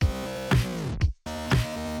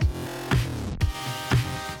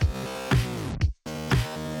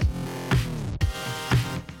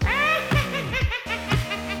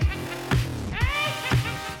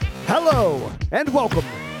And welcome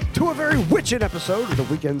to a very witching episode of the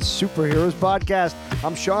Weekend Superheroes Podcast.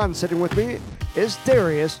 I'm Sean. Sitting with me is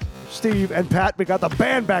Darius, Steve, and Pat. We got the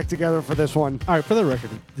band back together for this one. All right, for the record,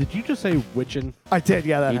 did you just say witchin'? I did,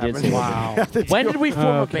 yeah, that He did happened. say Wow. When did we form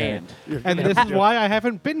a Okay. band? And this is why I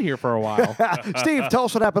haven't been here for a while. Steve, tell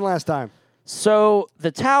us what happened last time. So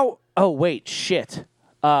the Tower. Oh wait, shit.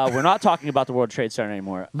 We're not talking about the World Trade Center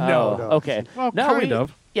anymore. No, Oh, no. Okay. Well, no, kind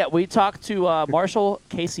of. Yeah, we talked to Marshall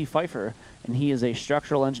Casey Pfeiffer, and he is a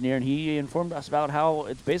structural engineer, and he informed us about how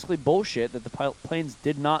it's basically bullshit that the planes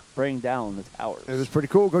did not bring down the towers. It was pretty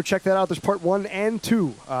cool. Go check that out. There's part 1 and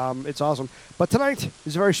 2. It's awesome. But tonight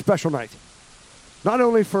is a very special night. Not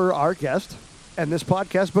only for our guest and this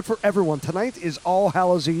podcast, but for everyone. Tonight is All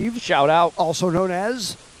Hallows Eve, Shout out, also known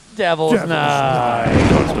as... Devil's Devil's Night.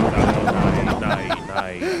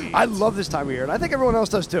 I love this time of year, and I think everyone else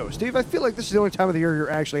does too. Steve, I feel like this is the only time of the year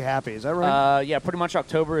you're actually happy. Is that right? Yeah, pretty much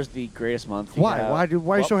October is the greatest month. You Why? have- Why are you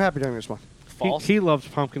well, so happy during this month? Fall. He loves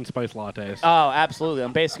pumpkin spice lattes. Oh, absolutely.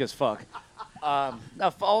 I'm basic as fuck. Now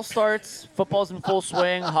fall starts. Football's in full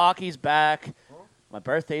swing. Hockey's back. My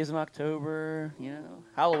birthday's in October. You know,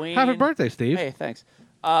 Halloween. Happy birthday, Steve. Hey, thanks.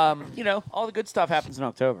 You know, all the good stuff happens in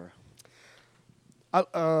October.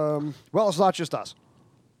 Well, it's not just us.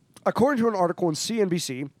 According to an article in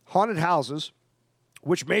CNBC, haunted houses,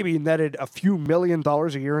 which maybe netted a few $1 million a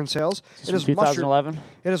year in sales, This is from 2011.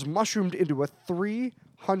 It has mushroomed into a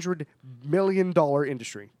 $300 million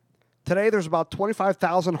industry. Today, there's about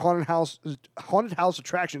 25,000 haunted house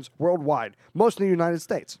attractions worldwide, most in the United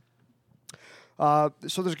States. So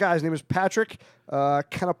there's a guy, his name is Patrick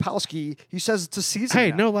Kanapowski. He says it's a season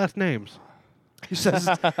Hey, now. no last names. He says...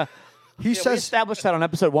 He We says established that on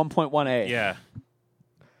episode 1.1a. Yeah.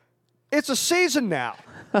 it's a season now,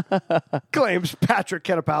 claims Patrick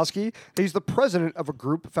Kanapowski. He's the president of a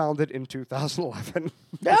group founded in 2011.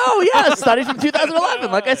 Oh, yeah. Study from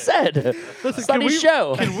 2011, like I said. Listen, Study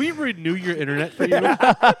show. Can we renew your internet for you?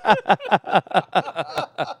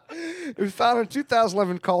 It was founded in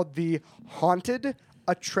 2011, called the Haunted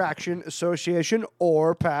Attraction Association,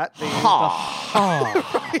 or Pat.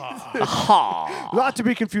 Not to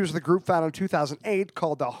be confused with the group founded in 2008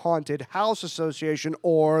 called the Haunted House Association,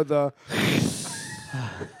 or the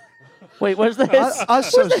Wait, where's this? Where's this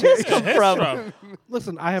Association. come from?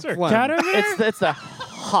 Listen, I have Cat phlegm. over there? It's the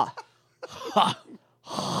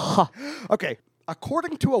Okay,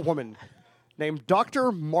 according to a woman named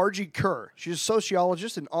Dr. Margie Kerr, she's a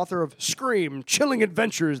sociologist and author of Scream, Chilling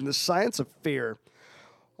Adventures in the Science of Fear.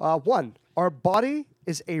 One, our body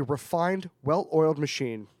is a refined, well-oiled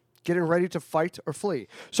machine, getting ready to fight or flee.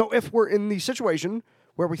 So if we're in the situation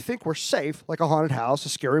where we think we're safe, like a haunted house, a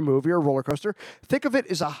scary movie, or a roller coaster, think of it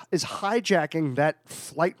as hijacking that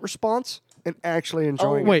flight response and actually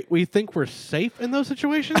enjoying it. Wait, we think we're safe in those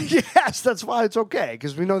situations? Yes, that's why it's okay,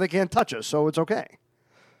 because we know they can't touch us, so it's okay.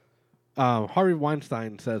 Harvey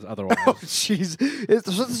Weinstein says otherwise.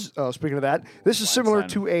 Jeez. Speaking of that, this is similar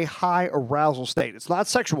to a high arousal state. It's not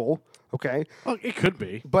sexual, okay? Well, it could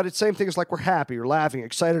be. But it's same things like we're happy or laughing,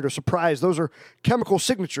 excited or surprised. Those are chemical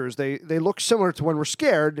signatures. They look similar to when we're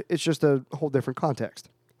scared. It's just a whole different context.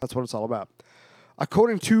 That's what it's all about.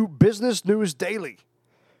 According to Business News Daily,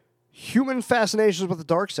 human fascinations with the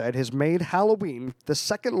dark side has made Halloween the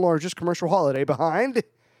second largest commercial holiday behind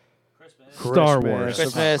Star Wars.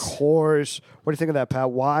 Christmas. Of course. What do you think of that,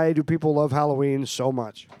 Pat? Why do people love Halloween so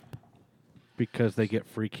much? Because they get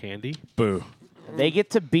free candy. Boo. They get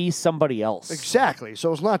to be somebody else. Exactly.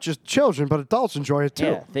 So it's not just children, but adults enjoy it too.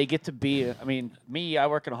 Yeah, they get to be. I mean, me, I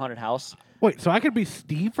work in a haunted house. Wait, so I could be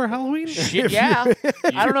Steve for Halloween? Shit, yeah.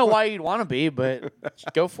 I don't know why you'd want to be, but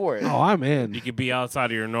go for it. Oh, I'm in. You could be outside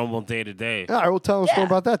of your normal day to day. All right, well, tell us more Yeah.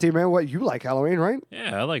 about that, D-Man. What you like Halloween, right?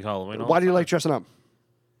 Yeah, I like Halloween. all Why the do you time. like dressing up?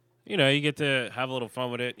 You know, you get to have a little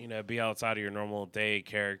fun with it. You know, be outside of your normal day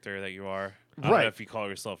character that you are. I don't Right. know if you call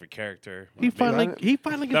yourself a character. He finally gets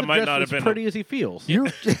That to might dress not have as been pretty as he feels. You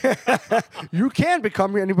you can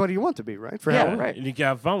become anybody you want to be, right? For Yeah, Halloween. right. And you can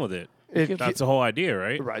have fun with it. It- That's the whole idea,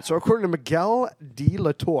 right? Right. So according to Miguel de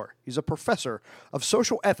la Torre, he's a professor of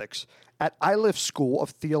social ethics at Iliff School of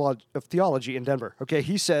Theology in Denver. Okay,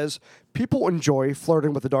 he says people enjoy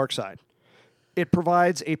flirting with the dark side. It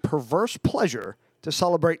provides a perverse pleasure to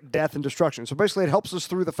celebrate death and destruction. So basically, it helps us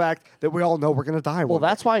through the fact that we all know we're going to die. Well, one day.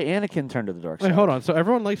 that's why Anakin turned to the dark side. Wait, hold on. So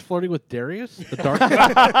everyone likes flirting with Darius, the dark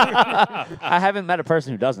side? I haven't met a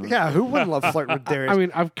person who doesn't. Yeah, who wouldn't love flirting with Darius? I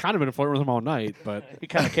mean, I've kind of been flirting with him all night, but You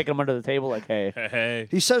kind of kick him under the table like, hey. Hey.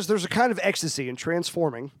 He says there's a kind of ecstasy in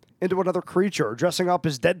transforming into another creature, or dressing up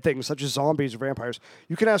as dead things such as zombies or vampires.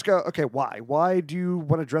 You can ask, okay, why? Why do you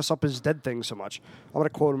want to dress up as dead things so much? I'm going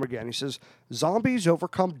to quote him again. He says, zombies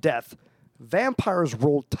overcome death. vampires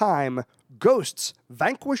rule time, ghosts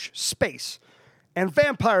vanquish space, and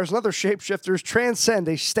vampires and other shapeshifters transcend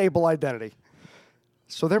a stable identity.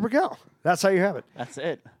 So there we go. That's how you have it. That's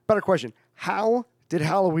it. Better question. How did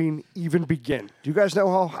Halloween even begin? Do you guys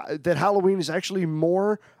know that Halloween is actually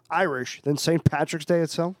more Irish than St. Patrick's Day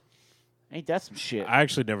itself? Ain't that some shit? I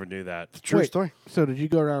actually never knew that. True Wait, story. So did you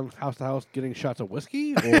go around house to house getting shots of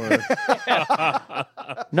whiskey, or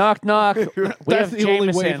Knock, knock. We that's have the only way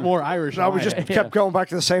it's Jameson. more Irish? No, than we just Irish? kept going back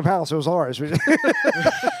to the same house. It was ours.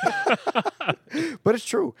 But it's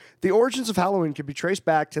true. The origins of Halloween can be traced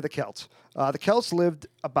back to the Celts. The Celts lived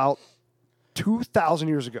about 2,000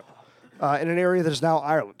 years ago in an area that is now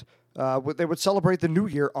Ireland. They would celebrate the New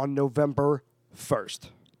Year on November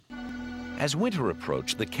 1st. As winter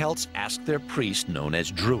approached, the Celts asked their priest, known as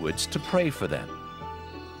Druids, to pray for them.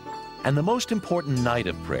 And the most important night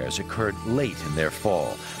of prayers occurred late in their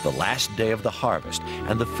fall, the last day of the harvest,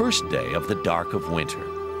 and the first day of the dark of winter.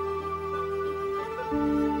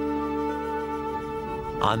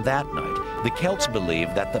 On that night, the Celts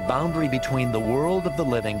believed that the boundary between the world of the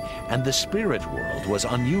living and the spirit world was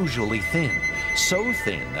unusually thin, so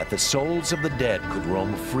thin that the souls of the dead could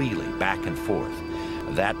roam freely back and forth.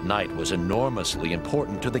 That night was enormously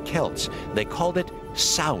important to the Celts. They called it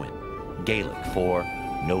Samhain, Gaelic for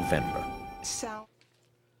November.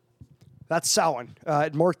 That's Samhain.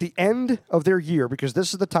 It marked the end of their year because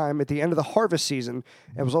this is the time at the end of the harvest season.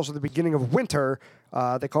 It was also the beginning of winter.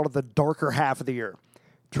 They called it the darker half of the year.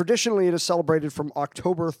 Traditionally, it is celebrated from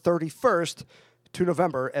October 31st to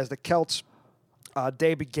November as the Celts'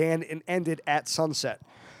 day began and ended at sunset.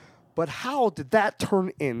 But how did that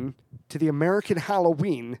turn into the American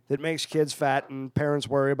Halloween that makes kids fat and parents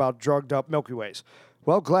worry about drugged up Milky Ways?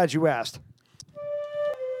 Well, glad you asked.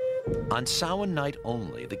 On Samhain night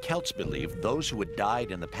only, the Celts believed those who had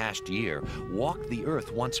died in the past year walked the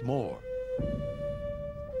earth once more.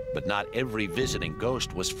 But not every visiting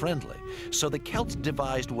ghost was friendly, so the Celts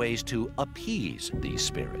devised ways to appease these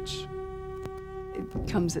spirits. It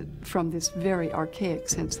comes from this very archaic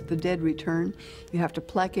sense that the dead return. You have to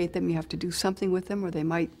placate them, you have to do something with them, or they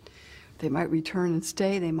might return and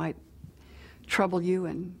stay, they might trouble you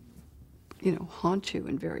and, haunt you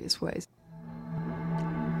in various ways.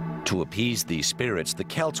 To appease these spirits, the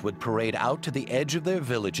Celts would parade out to the edge of their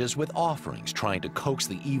villages with offerings, trying to coax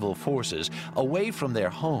the evil forces away from their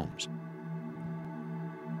homes.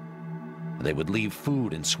 They would leave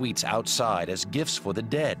food and sweets outside as gifts for the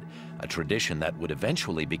dead, a tradition that would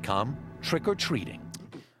eventually become trick-or-treating.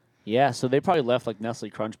 Yeah, so they probably left like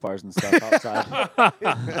Nestle Crunch bars and stuff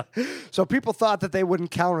outside. So people thought that they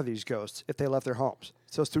wouldn't counter these ghosts if they left their homes.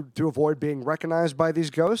 So to avoid being recognized by these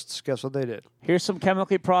ghosts, guess what they did? Here's some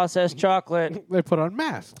chemically processed chocolate. They put on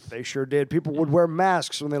masks. They sure did. People would wear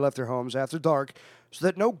masks when they left their homes after dark so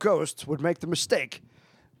that no ghosts would make the mistake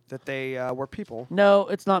that they were people. No,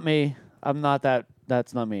 it's not me. I'm not that.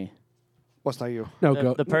 That's not me. What's not you?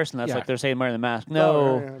 No, The person that's yeah. like they're saying wearing the mask. Oh,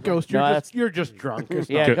 No. yeah, yeah. Ghost, No, you're just drunk. It's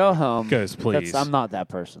Yeah, not- go home. Ghost, please. I'm not that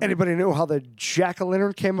person. Anybody know how the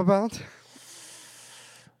jack-o'-lantern came about?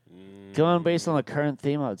 Going based on the current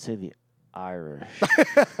theme, I would say the Irish.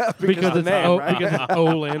 because of the it's name, O, right? because it's O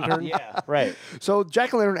lantern. Yeah, right. So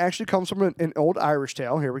jack-o'-lantern actually comes from an old Irish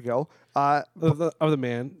tale. Here we go. of the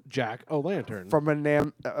man Jack O'Lantern. From a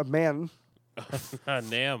man Nam.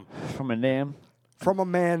 From a name. from a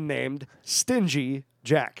man named Stingy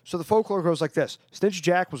Jack. So the folklore goes like this. Stingy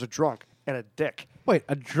Jack was a drunk and a dick. Wait,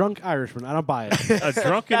 a drunk Irishman. I don't buy it. A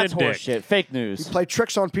drunken That's dick. horseshit. Fake He news. played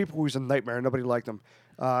tricks on people. He was a nightmare. Nobody liked him.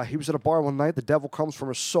 He was at a bar one night. The devil comes from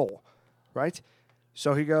his soul, right?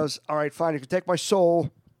 So he goes, all right, fine. You can take my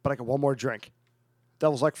soul, but I get one more drink.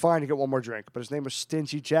 Devil's like, fine, you get one more drink. But his name was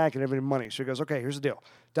Stingy Jack and everybody money. So he goes, okay, here's the deal.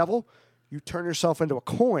 Devil, you turn yourself into a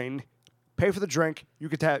coin, pay for the drink, we'll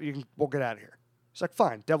get out of here. He's like,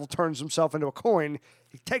 fine. Devil turns himself into a coin.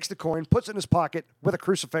 He takes the coin, puts it in his pocket with a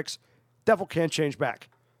crucifix. Devil can't change back.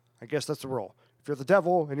 I guess that's the rule. If you're the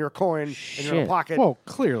devil and you're a coin and you're in a Shit. pocket Well,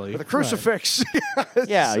 clearly. with a crucifix.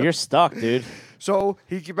 Yeah, you're stuck, dude. So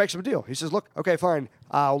he makes him a deal. He says, look, okay, fine.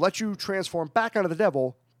 I'll let you transform back onto the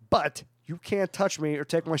devil, but you can't touch me or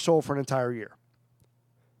take my soul for an entire year.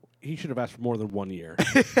 He should have asked for more than 1 year.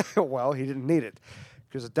 Well, he didn't need it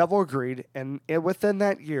because the devil agreed, and within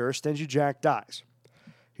that year, Stingy Jack dies.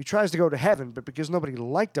 He tries to go to heaven, but because nobody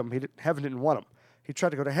liked him, heaven didn't want him. He tried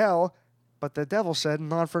to go to hell, but the devil said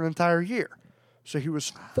not for an entire year. So he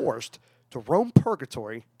was forced to roam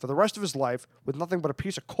purgatory for the rest of his life with nothing but a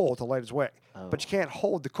piece of coal to light his way. But you can't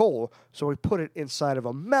hold the coal, so he put it inside of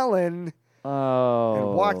a melon Oh.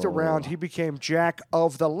 and walked around. He became Jack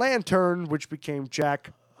of the Lantern, which became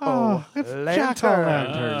Jack Oh, it's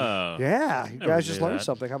Jack-o'-lantern. Oh. Yeah, you Never guys just knew learned that.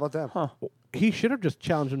 something. How about that? He should have just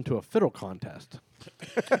challenged him to a fiddle contest.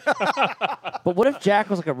 But what if Jack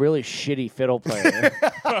was like a really shitty fiddle player?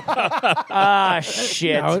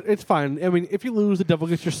 Shit. No, it's fine. I mean, if you lose, the devil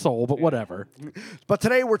gets your soul, but whatever. But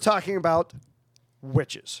today we're talking about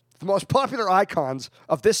witches. The most popular icons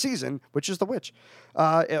of this season, which is the witch,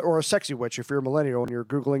 or a sexy witch if you're a millennial and you're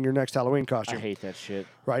Googling your next Halloween I costume. hate that shit.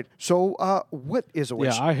 Right. So, what is a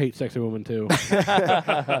witch? Yeah, I hate sexy women too.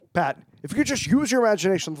 Pat, if you could just use your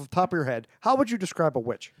imagination off the top of your head, how would you describe a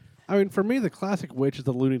witch? I mean, for me, the classic witch is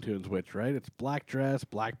the Looney Tunes witch, right? It's black dress,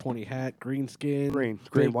 black pointy hat, green skin. Green.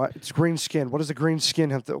 big- What? It's green skin. What does the green skin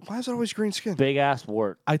have to? Why is it always green skin? Big ass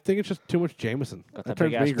wart. I think it's just too much Jameson. Got That that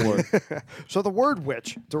big turns me ass green. wart. So the word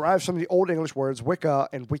witch derives from the Old English words Wicca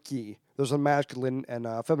and Wiki. Those are masculine and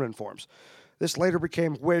feminine forms. This later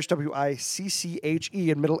became wish,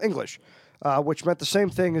 W-I-C-C-H-E, in Middle English, which meant the same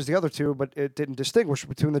thing as the other two, but it didn't distinguish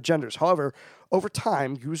between the genders. However, over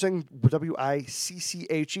time, using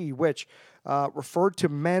W-I-C-C-H-E, witch, referred to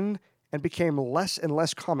men and became less and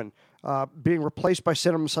less common, being replaced by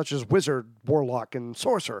synonyms such as wizard, warlock, and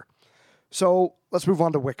sorcerer. So let's move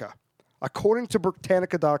on to Wicca. According to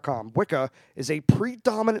Britannica.com, Wicca is a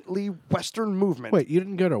predominantly Western movement. Wait, you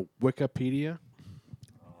didn't go to Wikipedia?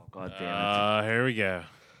 God damn it. Here we go.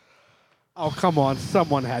 Oh, come on.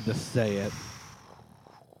 Someone had to say it.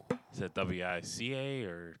 Is it W-I-C-A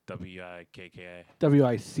or W-I-K-K-A?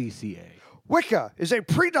 W-I-C-C-A. Wicca is a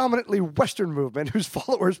predominantly Western movement whose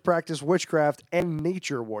followers practice witchcraft and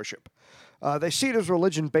nature worship. They see it as a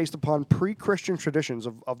religion based upon pre-Christian traditions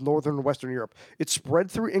of Northern and Western Europe. It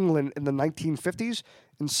spread through England in the 1950s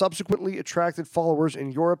and subsequently attracted followers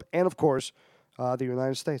in Europe and, of course, the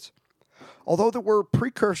United States. Although there were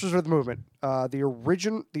precursors of the movement,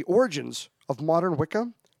 the origins of modern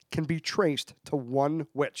Wicca can be traced to one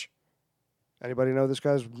witch. Anybody know this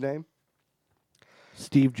guy's name?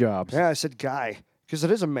 Steve Jobs. Yeah, I said guy because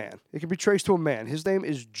it is a man. It can be traced to a man. His name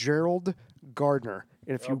is Gerald Gardner.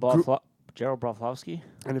 And if Gerald Broflovsky?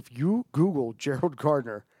 and if you Google Gerald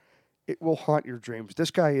Gardner, it will haunt your dreams.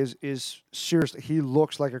 This guy is seriously. He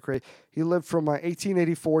looks like a crazy. He lived from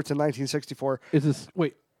 1884 to 1964. Is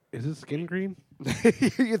his skin green?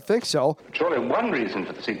 You'd think so. Surely one reason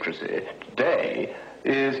for the secrecy today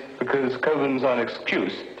is because Covens are an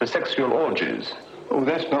excuse for sexual orgies. Oh,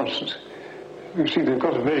 that's nonsense. You see, they've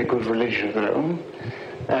got a very good religion of their own,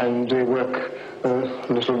 and they work a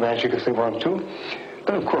little magic if they want to.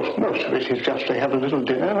 And of course, most of it is just they have a little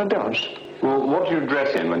dinner and a dance. Well, what do you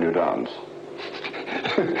dress in when you dance?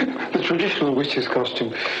 The traditional witch's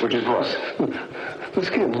costume. Which is what? The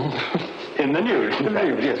skin. In the nude. The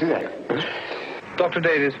nude, yes, exactly. Dr.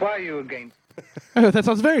 Davis, why are you against... That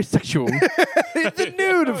sounds very sexual. The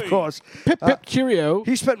nude, of course. Pip, pip, cheerio.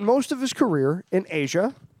 He spent most of his career in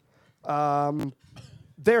Asia.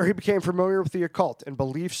 There, he became familiar with the occult and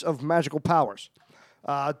beliefs of magical powers.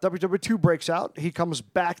 WW2 breaks out. He comes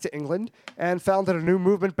back to England and founded a new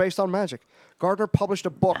movement based on magic. Gardner published a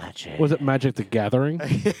book. Was it Magic the Gathering?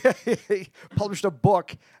 He published a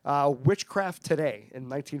book, Witchcraft Today, in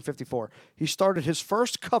 1954. He started his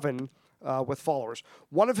first coven with followers.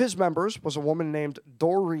 One of his members was a woman named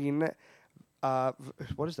Doreen.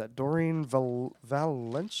 What is that? Doreen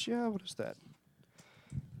Valencia? What is that?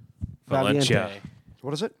 Valencia.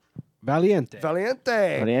 What is it? Valiente.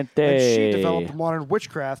 Valiente. Valiente. And she developed modern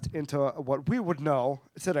witchcraft into what we would know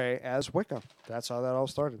today as Wicca. That's how that all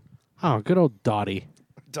started. Oh, good old Dottie.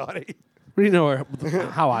 Dottie. We know her,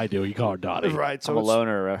 how I do. You call her Dottie. Right. So I'm a it's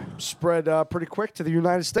loner. spread pretty quick to the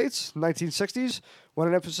United States, 1960s, when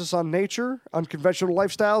an emphasis on nature, unconventional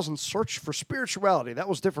lifestyles, and search for spirituality. That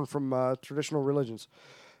was different from traditional religions.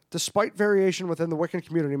 Despite variation within the Wiccan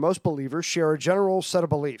community, most believers share a general set of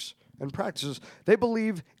beliefs and practices. They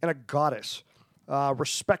believe in a goddess,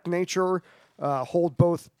 respect nature, hold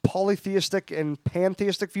both polytheistic and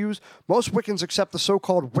pantheistic views. Most Wiccans accept the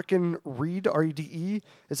so-called Wiccan Rede, R-E-D-E,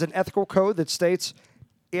 as an ethical code that states,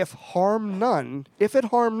 if it harm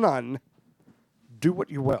none, do what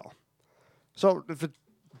you will. So if it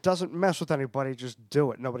doesn't mess with anybody, just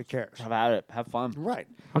do it. Nobody cares. Have at it. Have fun. Right.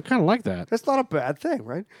 I kind of like that. That's not a bad thing,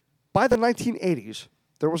 right? By the 1980s,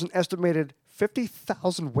 there was an estimated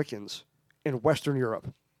 50,000 Wiccans in Western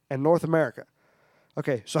Europe and North America.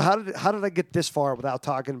 Okay, so how did I get this far without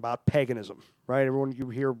talking about paganism, right? Everyone, you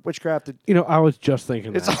hear witchcraft, You know, I was just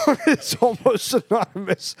thinking that. it's almost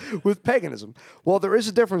synonymous with paganism. Well, there is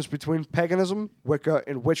a difference between paganism, Wicca,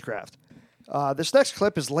 and witchcraft. This next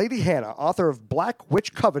clip is Lady Hannah, author of Black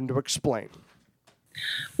Witch Coven, to explain.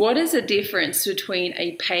 What is the difference between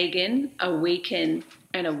a pagan, a Wiccan,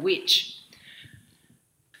 and a witch?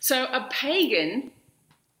 So a pagan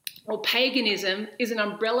or paganism is an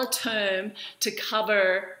umbrella term to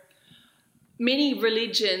cover many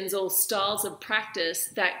religions or styles of practice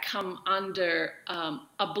that come under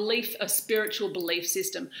a spiritual belief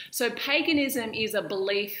system. So paganism is a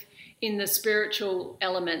belief in the spiritual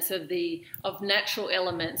elements of natural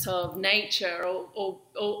elements of nature, or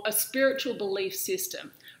a spiritual belief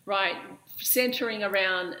system, right, centering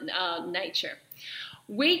around nature.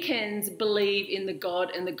 Wiccans believe in the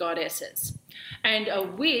god and the goddesses, and a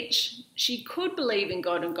witch, she could believe in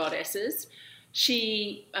god and goddesses.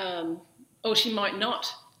 Or she might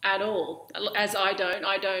not at all, as I don't.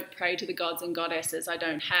 I don't pray to the gods and goddesses. I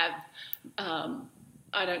don't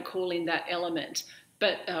call in that element.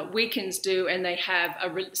 But Wiccans do, and they have,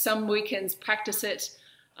 some Wiccans practice it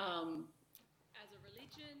as a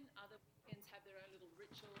religion. Other Wiccans have their own little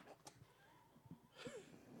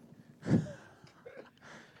ritual.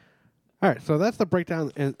 All right, so that's the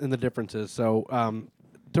breakdown in the differences. So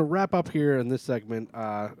to wrap up here in this segment,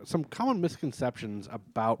 some common misconceptions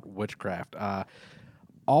about witchcraft.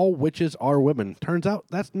 All witches are women. Turns out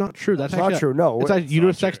that's not true. That's not true. No, it's a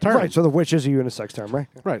unisex term. Right. So the witch is a unisex term, right?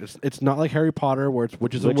 Right. It's not like Harry Potter where it's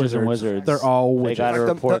witches and wizards. They're all witches. They got to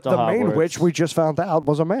report the to main Hogwarts. witch we just found out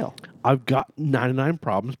was a male. I've got 99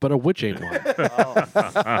 problems, but a witch ain't one.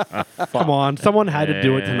 Come on, someone had to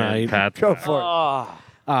do it tonight. Go for it. Ah.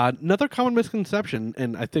 Another common misconception,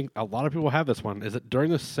 and I think a lot of people have this one, is that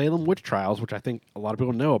during the Salem witch trials, which I think a lot of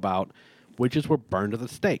people know about, witches were burned at the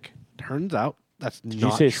stake. Turns out that's Did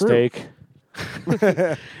not you say true. steak?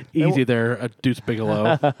 Easy there, a Deuce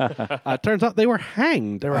Bigelow. Turns out they were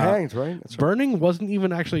hanged. They were hanged, right? That's right. Burning wasn't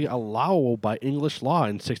even actually allowable by English law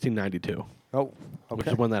in 1692, Oh, which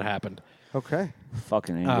okay. is when that happened. Okay.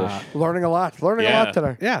 Fucking English. Learning a lot. Learning a Yeah. lot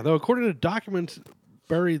today. Yeah, though according to documents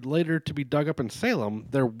buried later to be dug up in Salem,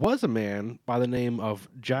 there was a man by the name of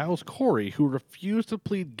Giles Corey who refused to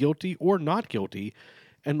plead guilty or not guilty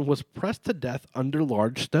and was pressed to death under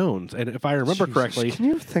large stones. And if I remember Jesus, correctly, can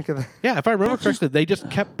you think of that? yeah, if I remember correctly, they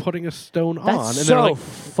just kept putting a stone on. That's And so they're like,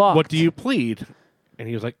 fucked. what do you plead? And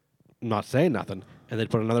he was like, not saying nothing. And they'd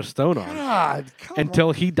put another stone on God, come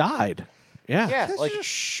until he died. Yeah. Yeah, on. like, Just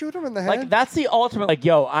shoot him in the head. like that's the ultimate. Like,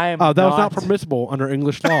 yo, I am. Oh, that was not permissible under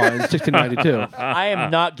English law in 1692. I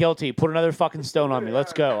am not guilty. Put another fucking stone on me.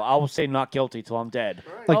 Let's go. I will say not guilty till I'm dead.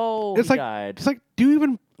 Like, Oh, it's he like, died. It's like, do you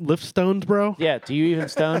even lift stones, bro? Yeah. Do you even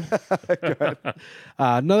stone?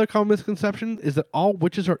 Another common misconception is that all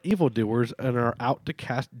witches are evildoers and are out to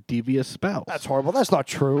cast devious spells. That's horrible. That's not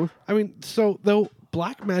true. I mean, so though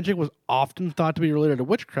black magic was often thought to be related to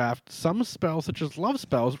witchcraft, some spells, such as love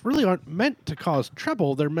spells, really aren't meant to cause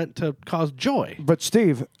trouble. They're meant to cause joy. But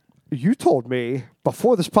Steve, you told me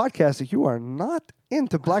before this podcast that you are not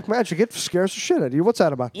into black magic. It scares the shit out of you. What's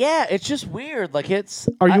that about? Yeah. It's just weird. Like it's.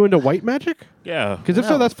 Are you into white magic? Yeah. Because if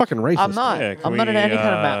so, No. that's fucking racist. I'm not. Yeah, can I'm not we, into any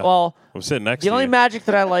kind of magic. Well, I'm sitting next the to only you. magic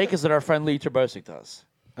that I like is that our friend Lee Terbosic does.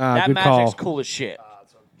 That good magic's call. cool as shit.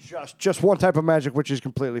 Just one type of magic, which is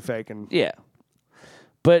completely fake. And Yeah.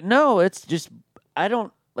 But no, it's just I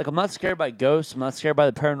don't like. I'm not scared by ghosts. I'm not scared by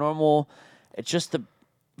the paranormal. It's just the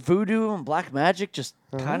voodoo and black magic. Just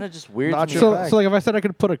kind of just weird. Not to me. your So, bag. so like if I said I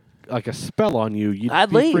could put a spell on you, you'd I'd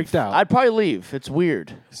be leave. freaked out. I'd probably leave. It's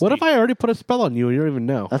weird. What if I already put a spell on you and you don't even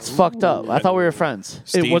know? That's fucked up. I thought we were friends.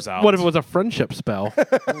 It was, Steve's out. what if it was a friendship spell?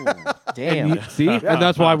 Damn. See? And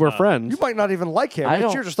that's why we're friends. you might not even like him. I But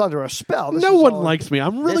don't- you're just under a spell. This No is one all- likes me.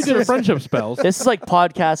 I'm really This good at is- friendship spells. This is like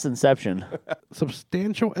podcast Inception.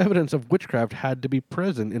 Substantial evidence of witchcraft had to be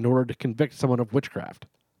present in order to convict someone of witchcraft.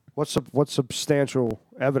 What's substantial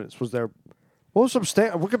evidence? Was there? What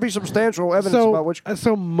could be substantial evidence about which?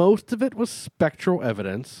 So most of it was spectral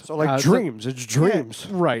evidence. So like dreams. It's dreams.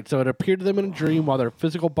 Yeah, right. So it appeared to them in a dream while their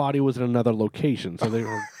physical body was in another location. So they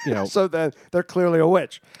were, So then they're clearly a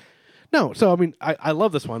witch. No. So I mean, I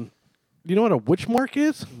love this one. You know what a witch mark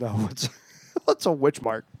is? No, what's a witch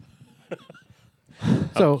mark?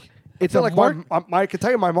 So it's I a feel like mark. I can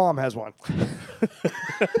tell you my mom has one.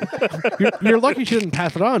 You're lucky she didn't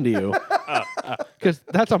pass it on to you, because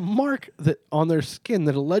that's a mark that on their skin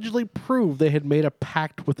that allegedly proved they had made a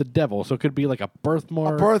pact with the devil. So it could be like a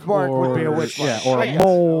birthmark. birthmark would be a or- witch mark. Yeah, or a Yes.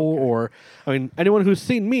 mole, or I mean, anyone who's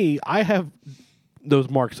seen me, I have those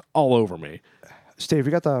marks all over me. Steve,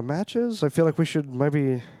 you got the matches? I feel like we should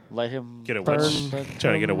maybe. Let him Get a Burn. witch.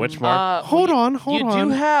 Trying to get a witch mark. Hold on. You do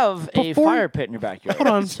have a Before- fire pit in your backyard. Hold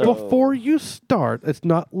on. So Before you start, it's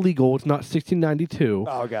not legal. It's not 1692.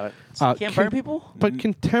 Oh, got it. you can't burn people? But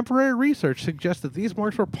contemporary research suggests that these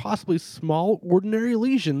marks were possibly small, ordinary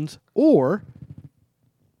lesions or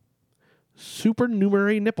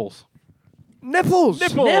supernumerary nipples. Nipples.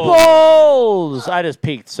 Nipples! I just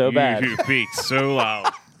peaked so bad. You peaked so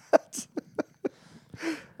loud.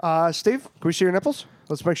 Steve, can we see your nipples?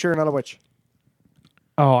 Let's make sure you're not a witch.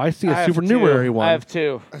 Oh, I see a I have supernumerary two. one. I have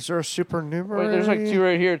 2. Is there a supernumerary? Wait, there's like 2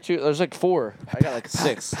 right here, too. There's like 4. I got like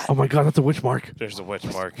 6. Oh my god, that's a witch mark. There's a witch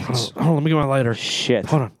mark. Hold on, let me get my lighter. Shit.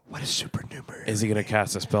 Hold on. What is supernumerary? Is he gonna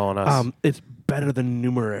cast a spell on us? It's better than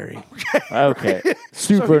numerary. Okay.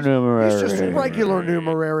 Supernumerary. It's just regular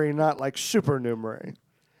numerary, not like supernumerary.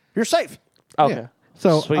 You're safe. Okay. Yeah.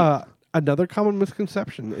 So Sweet. another common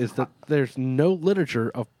misconception is that there's no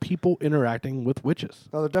literature of people interacting with witches.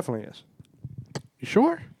 No, there definitely is. You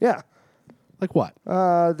sure? Yeah. Like what?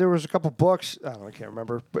 There was a couple books. I can't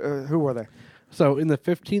remember. But, who were they? So in the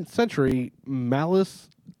 15th century, Malleus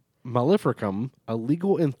Maleficum, a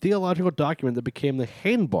legal and theological document that became the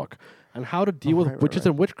handbook on how to deal with witches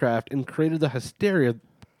and witchcraft, and created the hysteria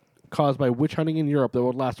caused by witch hunting in Europe that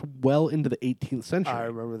would last well into the 18th century. I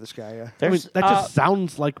remember this guy, yeah. I mean, that just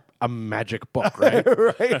sounds like a magic book, right?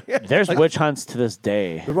 Right? There's witch hunts to this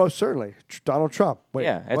day. Most certainly. Donald Trump. Wait,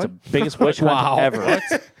 Yeah, it's what? the biggest witch hunt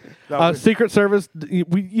ever. Secret Service, you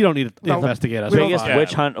don't need to investigate us. Biggest Yeah.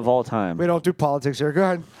 witch hunt of all time. We don't do politics here. Go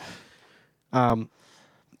ahead.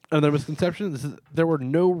 Another misconception is that there were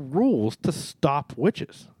no rules to stop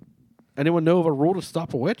witches. Anyone know of a rule to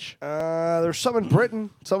stop a witch? There's some in Britain.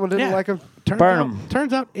 Someone didn't like him.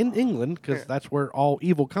 Turns out in England, because that's where all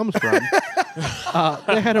evil comes from,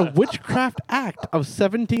 they had a Witchcraft Act of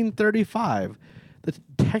 1735 that's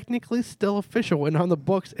technically still official and on the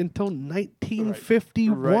books until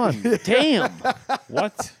 1951. Damn.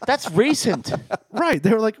 What? That's recent. Right.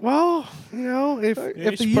 They were like, well, if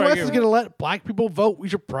the should U.S. probably is get- going to let black people vote, we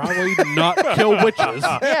should probably not kill witches.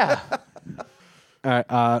 Yeah. All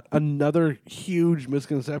right, another huge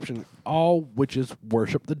misconception. All witches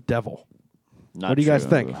worship the devil. Not What do you guys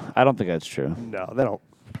true. think? I don't think that's true. No, they don't.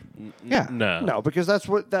 Yeah. No, because that's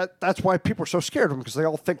why people are so scared of them, because they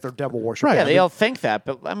all think they're devil worshipers. Right. Yeah, they all think that,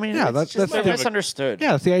 but I mean, Yeah, it's that's just the- misunderstood.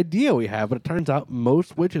 Yeah, it's the idea we have, but it turns out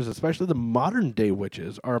most witches, especially the modern day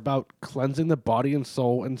witches, are about cleansing the body and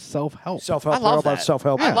soul and self-help. Self-help. I They're all love about that.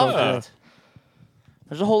 self-help. I love Yeah. that.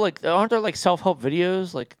 There's a whole aren't there like self-help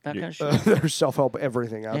videos, like that kind of shit? There's self-help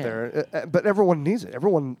everything out Yeah. there, but everyone needs it.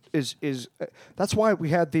 Everyone is. That's why we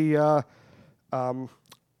had the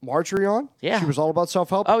Marjorie on. Yeah. She was all about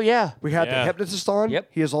self-help. Oh yeah. We had the Yeah. hypnotist on. Yep.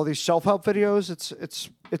 He has all these self-help videos.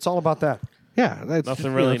 It's all about that. Yeah, that's Nothing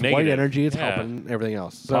just, really it's white negative. energy. It's Yeah. helping everything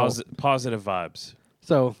else. So, Positive vibes.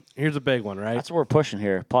 so here's a big one, right? That's what we're pushing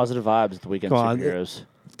here. Positive vibes at the weekend Come on. superheroes.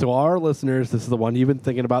 To our listeners, this is the one you've been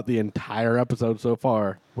thinking about the entire episode so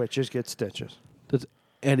far. Witches get stitches. Does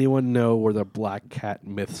anyone know where the black cat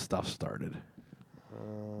myth stuff started?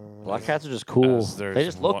 Black cats are just cool. As there's They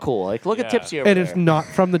just look one- cool. Like look at Yeah. Tipsy over And there. it's not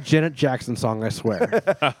from the Janet Jackson song, I swear.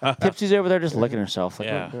 Tipsy's over there just licking herself. Like,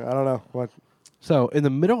 Yeah. I don't know what. So, in the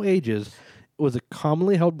Middle Ages, it was a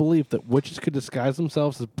commonly held belief that witches could disguise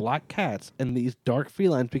themselves as black cats, and these dark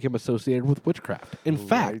felines became associated with witchcraft. In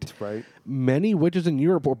fact, right. many witches in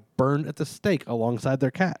Europe were burned at the stake alongside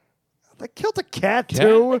their cat. They killed a cat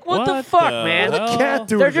too. What the fuck, man? What did a cat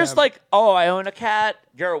do? They're to just them? like, oh, I own a cat.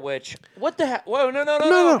 You're a witch. What the heck? Whoa, no.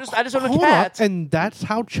 I just own a Hold cat. on. And that's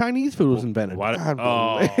how Chinese food was invented. What?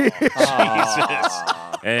 Oh, Jesus.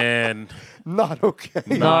 And not okay.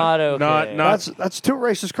 Not okay. not That's two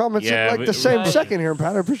racist comments in Yeah, like but- the same Right. second here,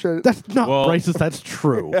 Pat. I appreciate it. That's not Well- racist. That's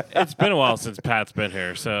true. It's been a while since Pat's been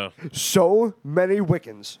here, so So many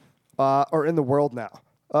Wiccans are in the world now.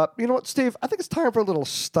 You know what, Steve? I think it's time for a little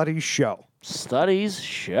study show. Studies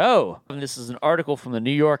show. And this is an article from the New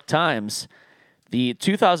York Times. Back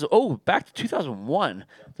to 2001.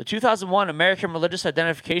 The 2001 American Religious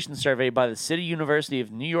Identification Survey by the City University of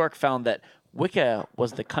New York found that Wicca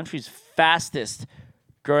was the country's fastest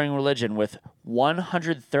growing religion with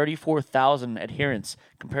 134,000 adherents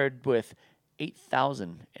compared with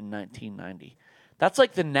 8,000 in 1990. That's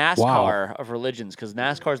like the NASCAR of religions, because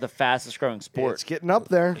NASCAR is the fastest growing sport. It's getting up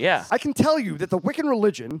there. Yeah. I can tell you that the Wiccan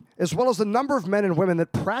religion, as well as the number of men and women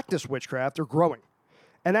that practice witchcraft, are growing.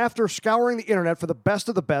 And after scouring the internet for the best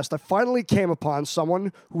of the best, I finally came upon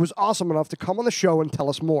someone who was awesome enough to come on the show and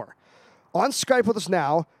tell us more. On Skype with us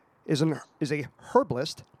now is a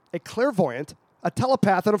herbalist, a clairvoyant, a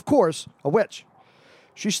telepath, and of course, a witch.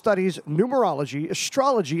 She studies numerology,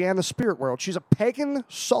 astrology, and the spirit world. She's a pagan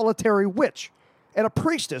solitary witch and a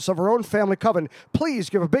priestess of her own family coven. Please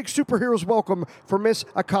give a big superhero's welcome for Miss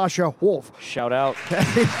Akasha Wolf. Shout out.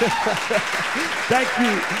 Thank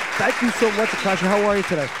you. Thank you so much, Akasha. How are you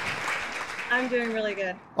today? I'm doing really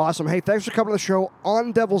good. Awesome. Hey, thanks for coming to the show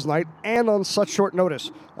on Devil's Night and on such short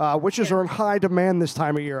notice. Witches are in high demand this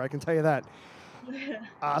time of year, I can tell you that.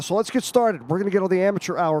 So let's get started. We're going to get all the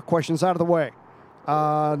amateur hour questions out of the way.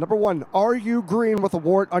 Number one, are you green with a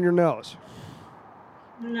wart on your nose?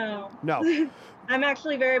 No. No. I'm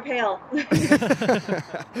actually very pale. But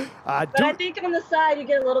I think on the side you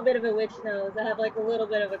get a little bit of a witch nose. I have like a little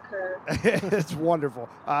bit of a curve. It's wonderful.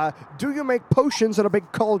 Do you make potions in a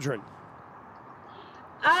big cauldron?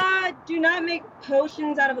 Do not make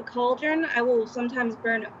potions out of a cauldron. I will sometimes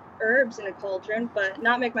burn herbs in a cauldron, but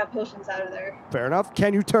not make my potions out of there. Fair enough.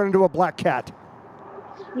 Can you turn into a black cat?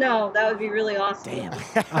 No, that would be really awesome. Damn.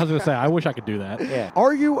 I was going to say, I wish I could do that. Yeah.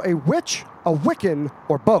 Are you a witch, a Wiccan,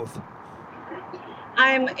 or both?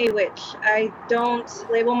 I'm a witch. I don't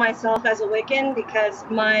label myself as a Wiccan because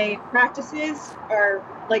my practices are,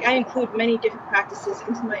 like, I include many different practices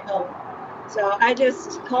into my own. So I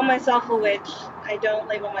just call myself a witch. I don't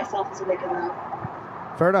label myself as a Wiccan, though.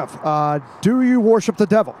 Fair enough. Do you worship the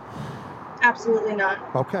devil? Absolutely not.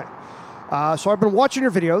 Okay. So I've been watching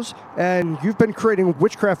your videos, and you've been creating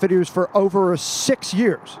witchcraft videos for over 6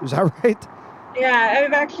 years. Is that right? Yeah,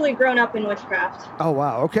 I've actually grown up in witchcraft. Oh,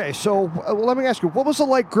 wow. Okay. So let me ask you, what was it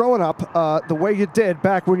like growing up the way you did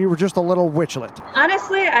back when you were just a little witchlet?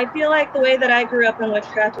 Honestly, I feel like the way that I grew up in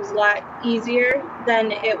witchcraft was a lot easier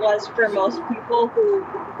than it was for most people who,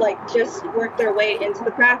 like, just worked their way into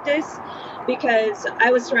the practice, because I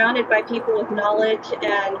was surrounded by people with knowledge,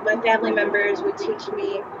 and my family members would teach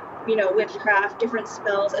me, you know, witchcraft, different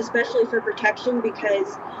spells, especially for protection,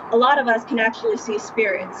 because a lot of us can actually see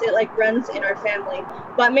spirits. It like runs in our family,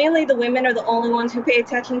 but mainly the women are the only ones who pay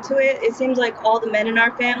attention to it. It seems like all the men in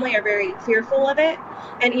our family are very fearful of it,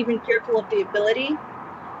 and even fearful of the ability.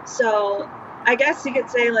 So I guess you could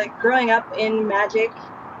say, like, growing up in magic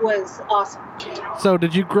was awesome. So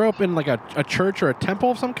did you grow up in like a church or a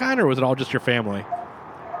temple of some kind, or was it all just your family?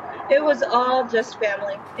 It was all just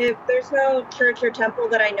family. There's no church or temple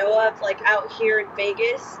that I know of, like, out here in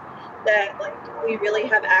Vegas that, like, we really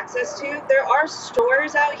have access to. There are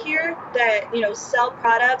stores out here that, you know, sell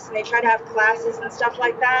products, and they try to have classes and stuff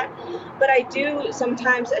like that. But I do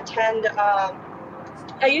sometimes attend,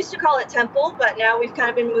 I used to call it temple, but now we've kind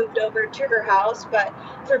of been moved over to her house. But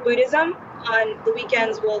for Buddhism, on the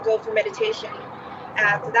weekends we'll go for meditation.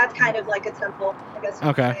 So that's kind of like a temple, I guess.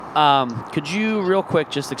 Okay. Could you real quick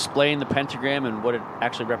just explain the pentagram and what it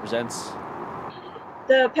actually represents?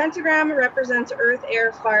 The pentagram represents earth,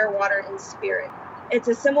 air, fire, water, and spirit. It's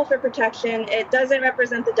a symbol for protection. It doesn't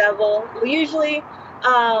represent the devil. We usually,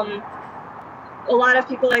 a lot of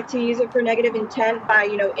people like to use it for negative intent by,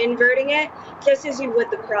 you know, inverting it, just as you would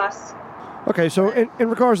the cross. Okay, so in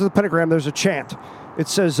regards to the pentagram, there's a chant. It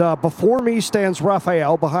says, before me stands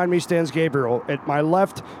Raphael, behind me stands Gabriel. At my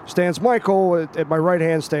left stands Michael, at my right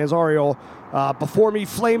hand stands Ariel. Before me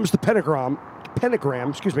flames the pentagram,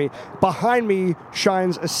 behind me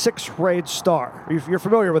shines a 6-rayed star. You're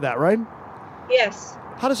familiar with that, right? Yes.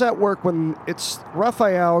 How does that work when it's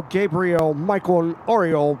Raphael, Gabriel, Michael, and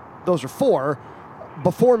Ariel? Those are 4.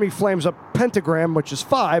 Before me flames a pentagram, which is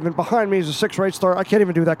 5, and behind me is a 6-rayed star. I can't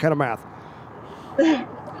even do that kind of math.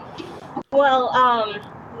 Well,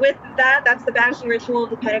 with that's the banishing ritual of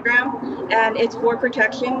the pentagram, and it's for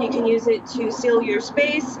protection. You can use it to seal your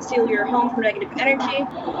space, seal your home from negative energy,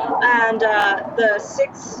 and the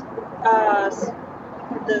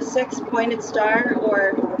 6-pointed star,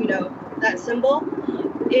 or, you know, that symbol,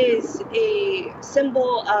 is a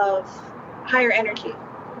symbol of higher energy.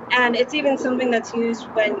 And it's even something that's used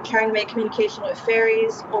when trying to make communication with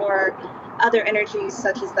fairies or other energies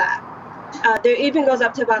such as that. There even goes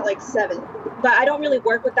up to about like 7, but I don't really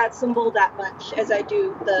work with that symbol that much as I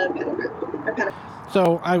do the pentagram.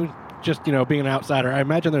 So I was just, you know, being an outsider, I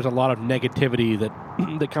imagine there's a lot of negativity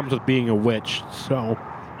that comes with being a witch. So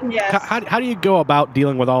yes. How do you go about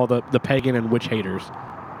dealing with all the pagan and witch haters?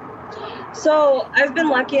 So I've been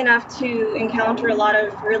lucky enough to encounter a lot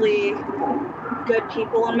of really good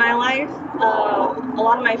people in my life. A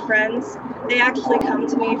lot of my friends, they actually come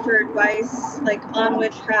to me for advice, like on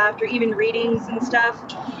witchcraft or even readings and stuff.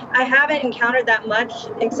 I haven't encountered that much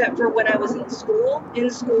except for when I was in school. In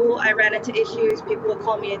school, I ran into issues. People would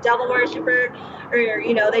call me a devil worshiper, or,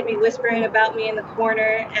 you know, they'd be whispering about me in the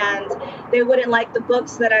corner, and they wouldn't like the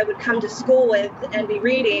books that I would come to school with and be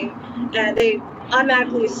reading, and they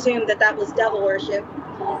automatically assumed that was devil worship.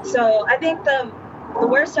 So I think the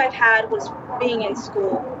worst I've had was being in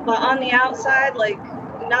school. But on the outside, like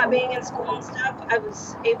not being in school and stuff, I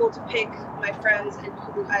was able to pick my friends and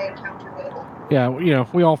who I encountered with. Yeah, you know,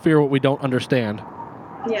 we all fear what we don't understand.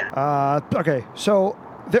 Yeah. Okay, so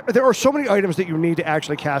there are so many items that you need to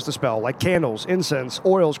actually cast a spell, like candles, incense,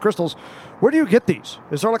 oils, crystals. Where do you get these?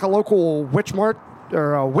 Is there like a local witch mart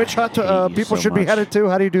or a witch hut people should be headed to?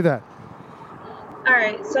 How do you do that? All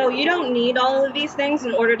right, so you don't need all of these things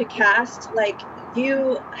in order to cast. Like,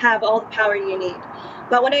 you have all the power you need.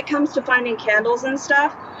 But when it comes to finding candles and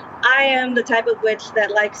stuff, I am the type of witch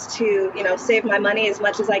that likes to, save my money as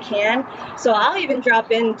much as I can. So I'll even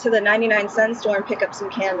drop into the 99-cent store and pick up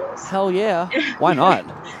some candles. Hell yeah. Why not?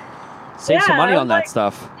 Save some money on that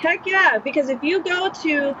stuff. Heck yeah, because if you go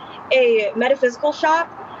to a metaphysical shop,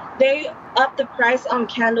 they up the price on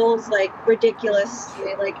candles like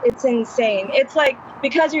ridiculously. Like, it's insane. It's like,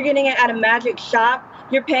 because you're getting it at a magic shop,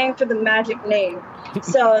 you're paying for the magic name.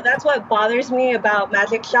 So that's what bothers me about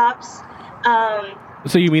magic shops.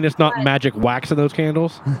 So you mean it's not magic wax in those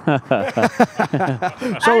candles? I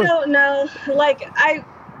don't know. Like, I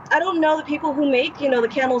don't know the people who make, the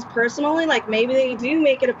candles personally. Like, maybe they do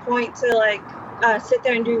make it a point to, like, sit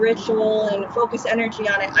there and do ritual and focus energy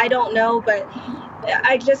on it. I don't know, but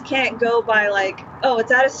I just can't go by, like, oh,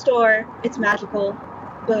 it's at a store, it's magical.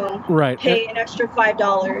 Boom. Right. Pay an extra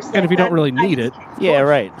 $5. And if you don't really need it. Yeah,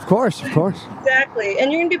 right. Of course. Exactly.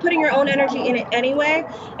 And you're going to be putting your own energy in it anyway.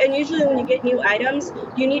 And usually when you get new items,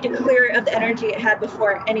 you need to clear it of the energy it had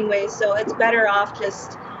before anyway. So it's better off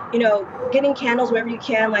just, getting candles wherever you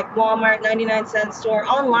can, like Walmart, 99-cent store,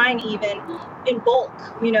 online even, in bulk.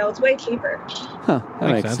 It's way cheaper. Huh.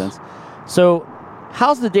 That makes sense. So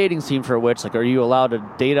how's the dating scene for a witch? Like, are you allowed to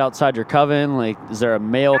date outside your coven? Like, is there a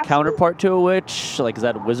male counterpart to a witch? Like, is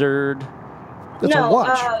that a wizard? That's a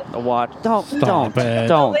watch. A watch. Don't.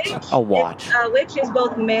 A watch. A witch is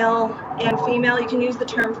both male and female. You can use the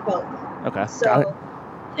term for both. Okay. So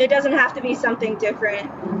it doesn't have to be something different.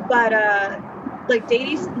 But, like,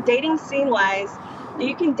 dating scene-wise,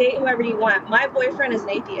 you can date whoever you want. My boyfriend is an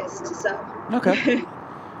atheist, so. Okay.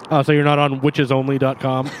 Oh, so you're not on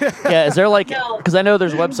witchesonly.com? Yeah, is there like, because I know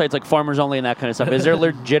there's websites like Farmers Only and that kind of stuff. Is there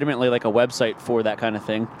legitimately like a website for that kind of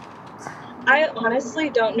thing? I honestly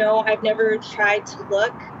don't know. I've never tried to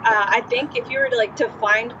look. I think if you were to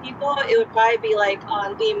find people, it would probably be like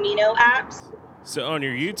on the Amino apps. So on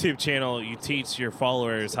your YouTube channel, you teach your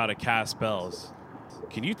followers how to cast spells.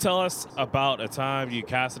 Can you tell us about a time you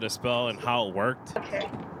casted a spell and how it worked? Okay.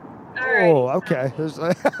 Oh, okay.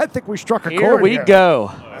 I think we struck a chord. Here we go.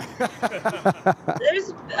 I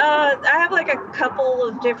have like a couple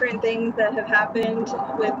of different things that have happened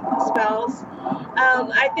with spells.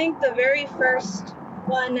 I think the very first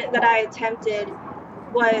one that I attempted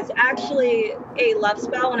was actually a love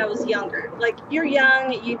spell when I was younger. Like, you're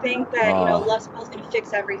young, you think that love spell's gonna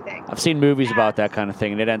fix everything. I've seen movies about that kind of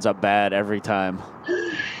thing, and it ends up bad every time.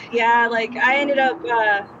 Yeah, like I ended up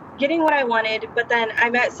getting what I wanted, but then I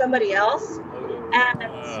met somebody else, and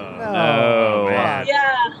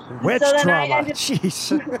witch so then trauma. Jeez.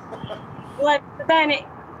 Then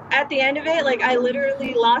at the end of it, like, I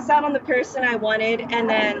literally lost out on the person I wanted, and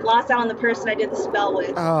then lost out on the person I did the spell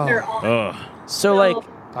with. So like,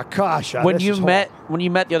 Akasha, when you met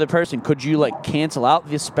the other person, could you like cancel out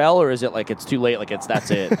the spell, or is it like it's too late? Like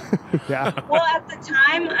that's it. Yeah. Well, at the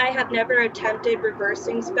time, I have never attempted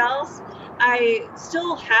reversing spells. I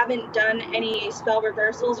still haven't done any spell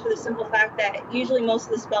reversals for the simple fact that usually most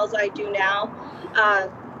of the spells I do now,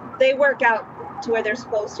 they work out to where they're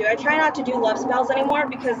supposed to. I try not to do love spells anymore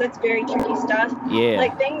because that's very tricky stuff. Yeah.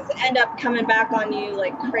 Like, things end up coming back on you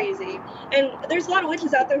like crazy. And there's a lot of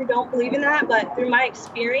witches out there who don't believe in that, but through my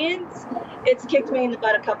experience, it's kicked me in the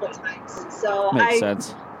butt a couple of times. So Makes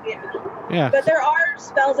sense. Yeah. But there are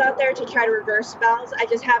spells out there to try to reverse spells. I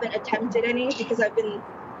just haven't attempted any because I've been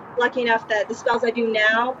lucky enough that the spells I do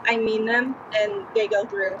now, I mean them, and they go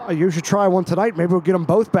through. You should try one tonight. Maybe we'll get them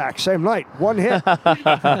both back same night. One hit.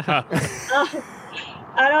 I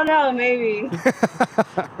don't know, maybe.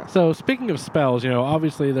 So speaking of spells,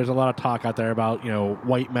 obviously there's a lot of talk out there about,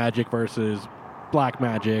 white magic versus black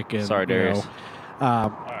magic. And, Sorry, Darius.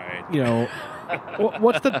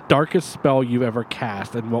 What's the darkest spell you've ever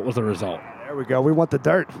cast, and what was the result? There we go. We want the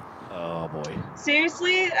dirt. Oh, boy.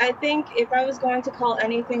 Seriously, I think if I was going to call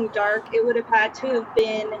anything dark, it would have had to have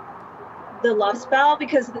been the love spell,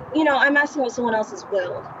 because, I'm messing with someone else's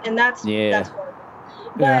will, and that's horrible.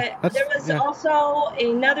 But there was also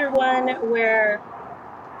another one where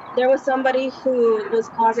there was somebody who was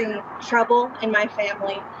causing trouble in my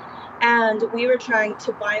family, and we were trying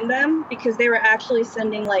to bind them because they were actually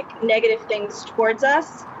sending like negative things towards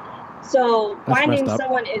us. So binding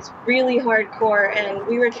someone is really hardcore, and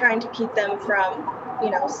we were trying to keep them from,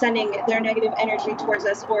 sending their negative energy towards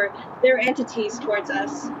us or their entities towards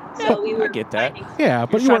us. So we were. I get that. Yeah,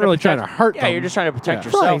 but you weren't really trying to hurt them. Yeah, you're just trying to protect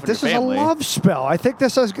yourself. Right. And This your is family. a love spell. I think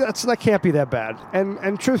that can't be that bad.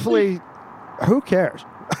 And truthfully, who cares?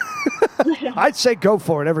 I'd say go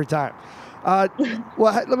for it every time. Let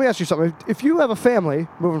me ask you something. If you have a family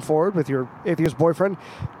moving forward with your atheist boyfriend,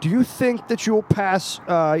 do you think that you will pass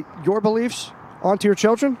your beliefs on to your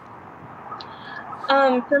children?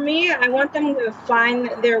 For me, I want them to find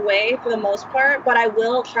their way for the most part, but I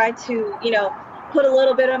will try to, put a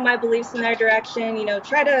little bit of my beliefs in their direction,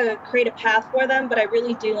 try to create a path for them, but I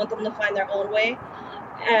really do want them to find their own way.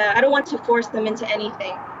 I don't want to force them into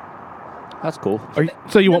anything. That's cool.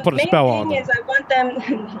 So you won't put a spell on them?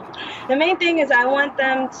 The main thing is I want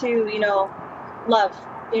them to, love.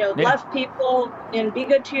 Love people and be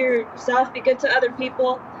good to yourself, be good to other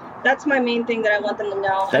people. That's my main thing that I want them to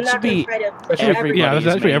know. That I'm not should going be to try to push everybody's Yeah,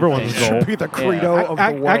 that should be everyone's goal. Should be the credo of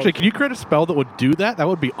the world. Actually, can you create a spell that would do that? That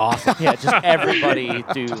would be awesome. Yeah, just everybody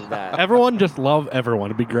do that. Everyone just love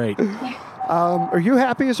everyone. It'd be great. Are you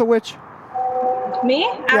happy as a witch? Me?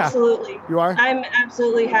 Absolutely. You are? I'm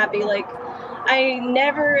absolutely happy. Like, I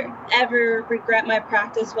never, ever regret my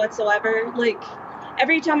practice whatsoever. Like,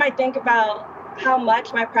 every time I think about how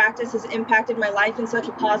much my practice has impacted my life in such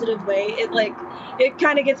a positive way, it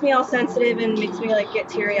kind of gets me all sensitive and makes me, get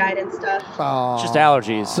teary-eyed and stuff. Aww. Just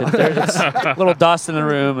allergies. There's a little dust in the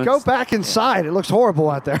room. Go back inside. It looks horrible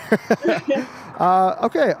out there.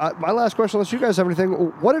 Okay, my last question, unless you guys have anything.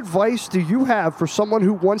 What advice do you have for someone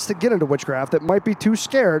who wants to get into witchcraft that might be too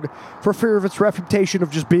scared for fear of its reputation of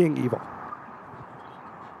just being evil?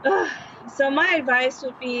 So my advice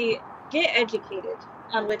would be get educated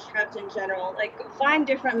on witchcraft in general. Find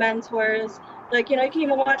different mentors. You can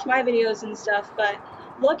even watch my videos and stuff, but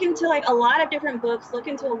look into a lot of different books, look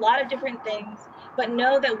into a lot of different things, but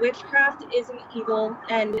know that witchcraft isn't evil,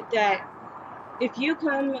 and that if you're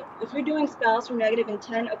doing spells from negative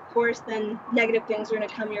intent, of course, then negative things are going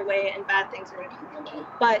to come your way and bad things are going to come your way.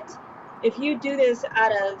 But if you do this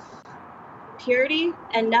out of purity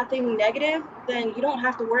and nothing negative, then you don't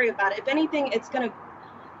have to worry about it. If anything, it's going to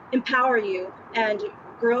empower you and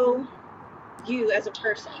grow you as a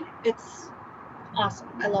person. It's awesome.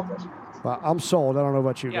 I love witchcraft. Well, I'm sold. I don't know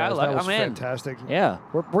about you guys. That was fantastic. Yeah.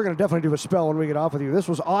 We're going to definitely do a spell when we get off with you. This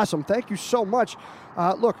was awesome. Thank you so much.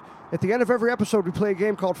 Look, at the end of every episode, we play a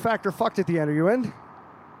game called Fact or Fucked at the end. Are you in?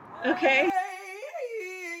 Okay.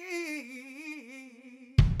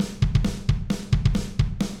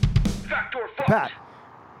 Fact or fuck? Pat,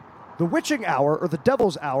 the witching hour, or the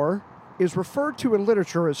devil's hour, is referred to in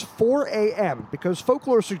literature as 4 a.m. because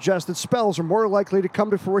folklore suggests that spells are more likely to come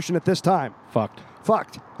to fruition at this time. Fucked.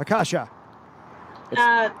 Akasha.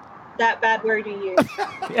 That bad word you use.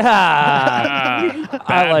 Yeah.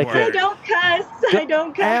 I like I it. don't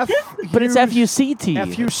cuss. But it's F-U-C-T.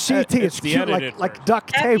 F-U-C-T. It's cute, like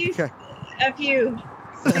duct tape. F-U.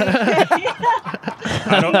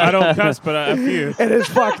 I don't cuss, but F you. It is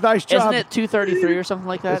fuck. Nice job. Isn't it 2:33 or something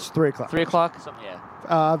like that? It's 3 o'clock. 3 o'clock? Something, yeah.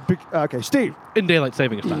 Okay, Steve. In daylight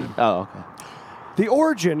savings time. Oh, okay. The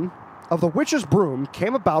origin of the witch's broom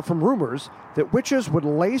came about from rumors that witches would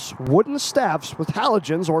lace wooden staffs with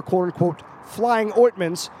halogens, or quote-unquote flying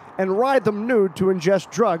ointments, and ride them nude to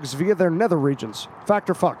ingest drugs via their nether regions. Fact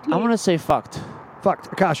or fucked? I'm going to say fucked.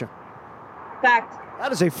 Fucked. Akasha. Fact.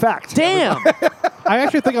 That is a fact. Damn! I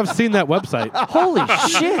actually think I've seen that website. Holy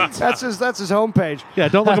shit! That's his homepage. Yeah,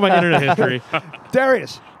 don't look at my internet history.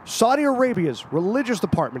 Darius. Saudi Arabia's religious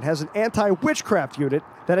department has an anti-witchcraft unit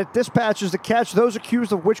that it dispatches to catch those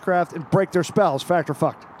accused of witchcraft and break their spells. Fact or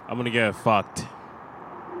fucked? I'm going to get fucked.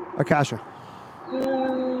 Akasha.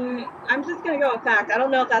 I'm just going to go with fact. I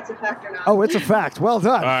don't know if that's a fact or not. Oh, it's a fact. Well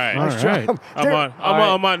done. All right. Nice All right. job.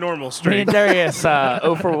 I'm on normal Me streak. and Darius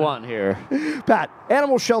 0 for 1 here. Pat,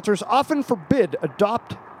 animal shelters often forbid to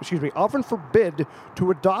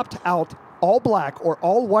adopt out all black or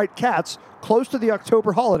all white cats close to the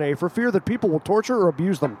October holiday for fear that people will torture or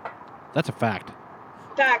abuse them. That's a fact.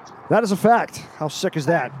 Fact. That is a fact. How sick is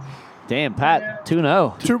that? Damn, Pat.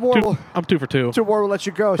 2-0. Two more. I'm 2 for 2. Two more will let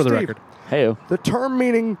you go. For the Steve, record. Hey-o. the term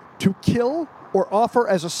meaning to kill or offer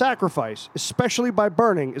as a sacrifice, especially by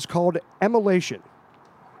burning, is called immolation.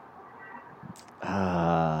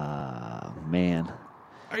 Man.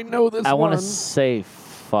 I know this I one. want to say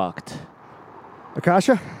fucked.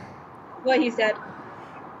 Akasha? What he said.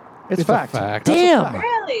 It's a fact. fact. Damn!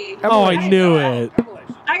 Really? Oh, I knew it.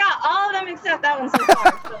 I got all of them except that one so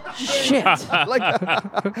far. So. Shit.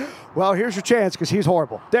 Well, here's your chance because he's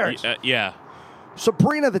horrible. Darius. Yeah.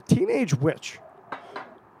 Sabrina the Teenage Witch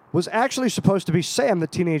was actually supposed to be Sam the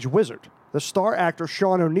Teenage Wizard. The star actor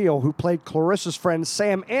Sean O'Neill, who played Clarissa's friend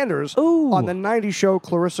Sam Anders on the 90s show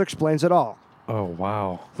Clarissa Explains It All. Oh,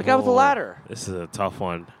 wow. The guy with the ladder. This is a tough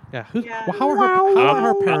one. Yeah. Yeah. How are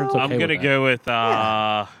her parents okay I'm going to with go with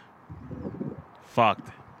fucked.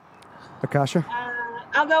 Akasha?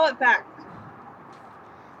 I'll go with fact.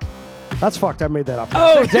 That's fucked. I made that up.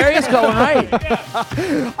 Oh, Darius going right.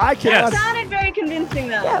 I It cannot. sounded very convincing,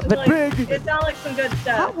 though. Yeah, It was but like, big. It sounded like some good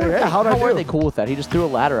stuff. Yeah, how'd I How were do? they cool with that? He just threw a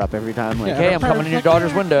ladder up every time. Like, Yeah, hey, I'm coming in your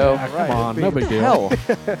daughter's window. Come on, no big deal. Hell.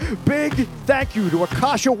 Big thank you to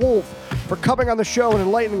Akasha Wolf for coming on the show and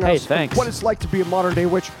enlightening Hey, us thanks. what it's like to be a modern day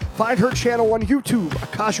witch. Find her channel on YouTube,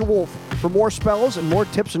 Akasha Wolf, for more spells and more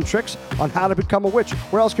tips and tricks on how to become a witch.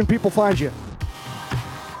 Where else can people find you?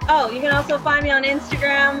 Oh, you can also find me on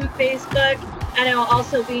Instagram, Facebook, and I will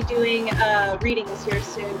also be doing readings here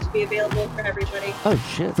soon to be available for everybody. Oh,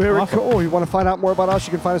 shit. Very cool. You want to find out more about us,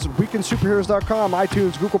 you can find us at weekendsuperheroes.com,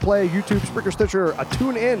 iTunes, Google Play, YouTube, Spreaker, Stitcher,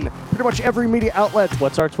 TuneIn, pretty much every media outlet.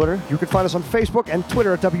 What's our Twitter? You can find us on Facebook and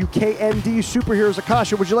Twitter at WKND Superheroes.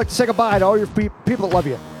 Akasha, would you like to say goodbye to all your people that love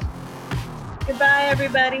you? Goodbye,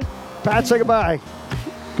 everybody. Pat, say goodbye.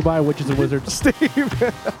 Goodbye, witches and wizards. Steve.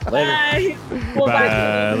 Later. Bye. Well,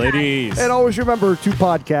 Bye, ladies. And always remember to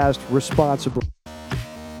podcast responsibly.